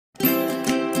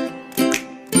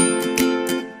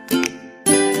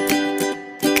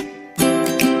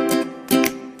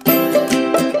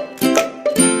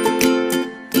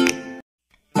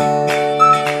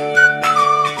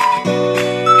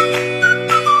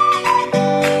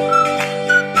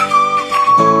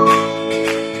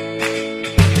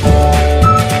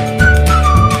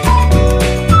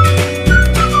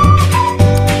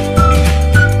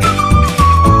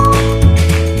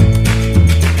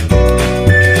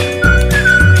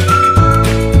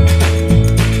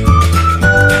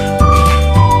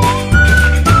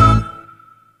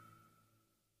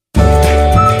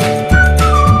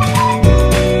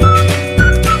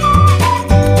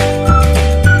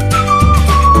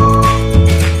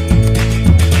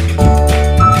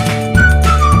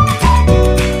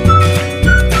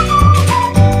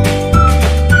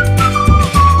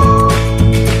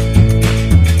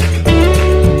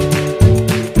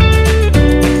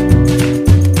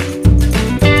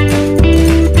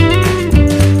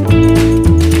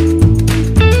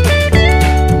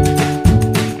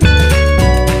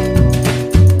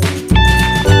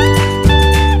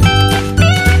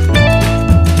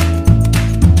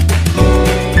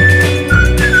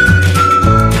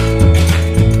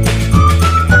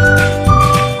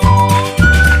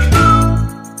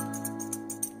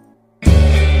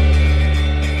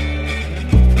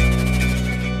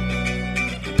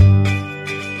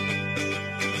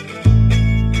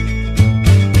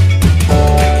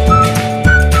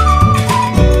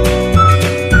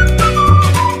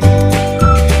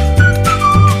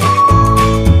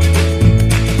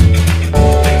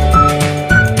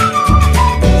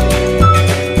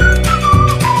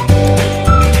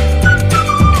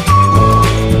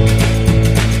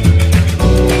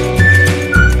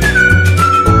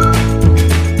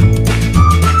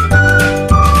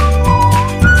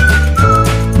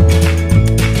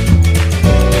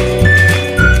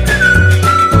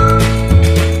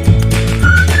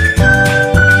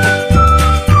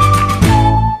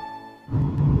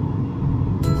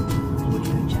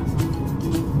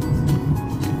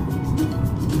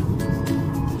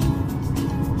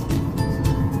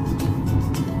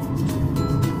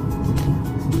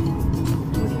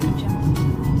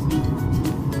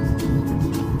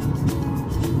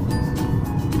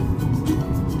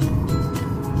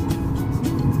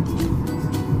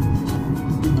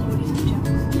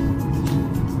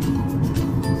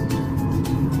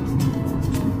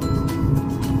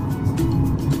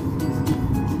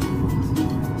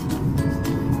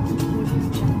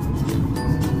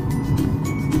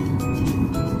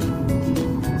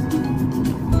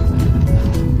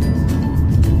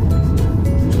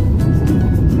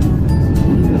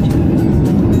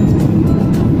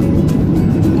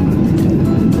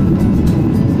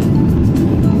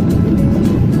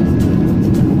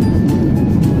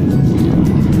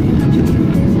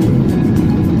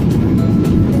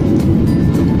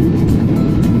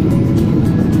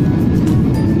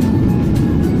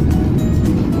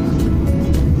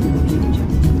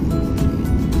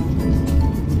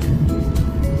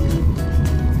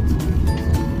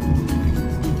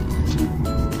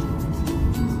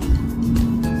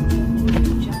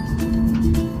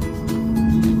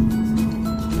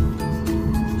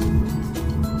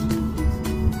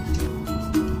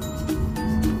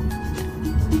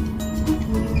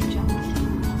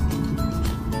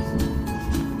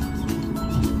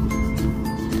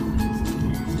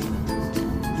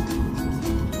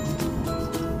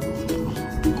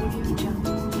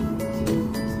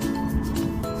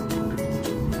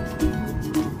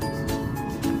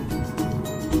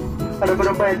Para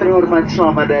penumpang yang terhormat,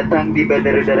 selamat datang di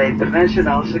Bandara Udara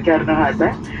Internasional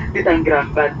Soekarno-Hatta di Tangerang,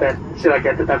 Banten.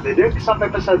 Silakan tetap duduk sampai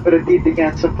pesawat berhenti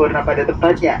dengan sempurna pada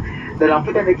tempatnya dan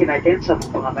lampu tanda kenaikan sabuk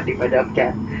pengaman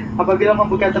dipadamkan. Apabila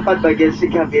membuka tempat bagasi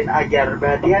kabin agar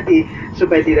berhati-hati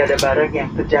supaya tidak ada barang yang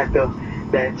terjatuh.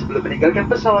 Dan sebelum meninggalkan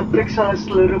pesawat, periksalah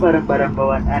seluruh barang-barang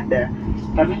bawaan Anda.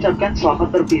 Kami ucapkan selamat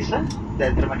berpisah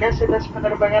dan terima kasih atas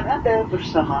penerbangan Anda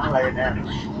bersama Lion Air.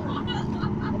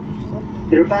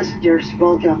 Dear passengers,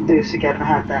 welcome to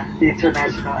Soekarno-Hatta, the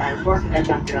International Airport at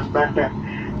Tangerang,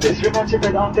 Banten. Please remember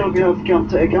that until we have come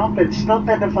to a complete stop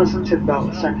and the fasten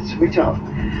seatbelts and switch off.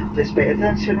 Please pay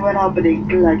attention when opening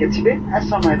the luggage bin as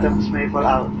some items may fall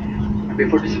out. And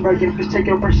before disembarking, please take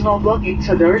your personal belongings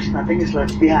so there is nothing is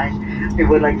left behind. We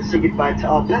would like to say goodbye to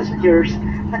all passengers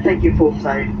and thank you for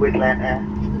flying with Lion Air.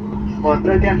 Mohon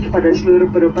perhatian kepada seluruh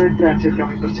penumpang transit,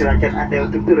 kami persilakan Anda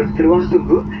untuk turun ke ruang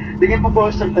tunggu dengan membawa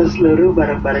serta seluruh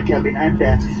barang-barang kabin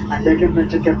Anda. Anda akan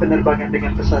melanjutkan penerbangan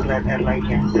dengan pesawat Lion Air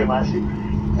lainnya. Terima kasih.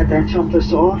 Attention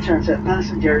please to all transit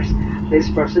passengers. Please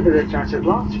proceed to the transit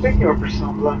lounge with your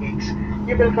personal belongings.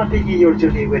 You will continue your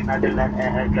journey with another Lion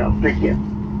Air aircraft. Thank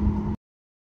you.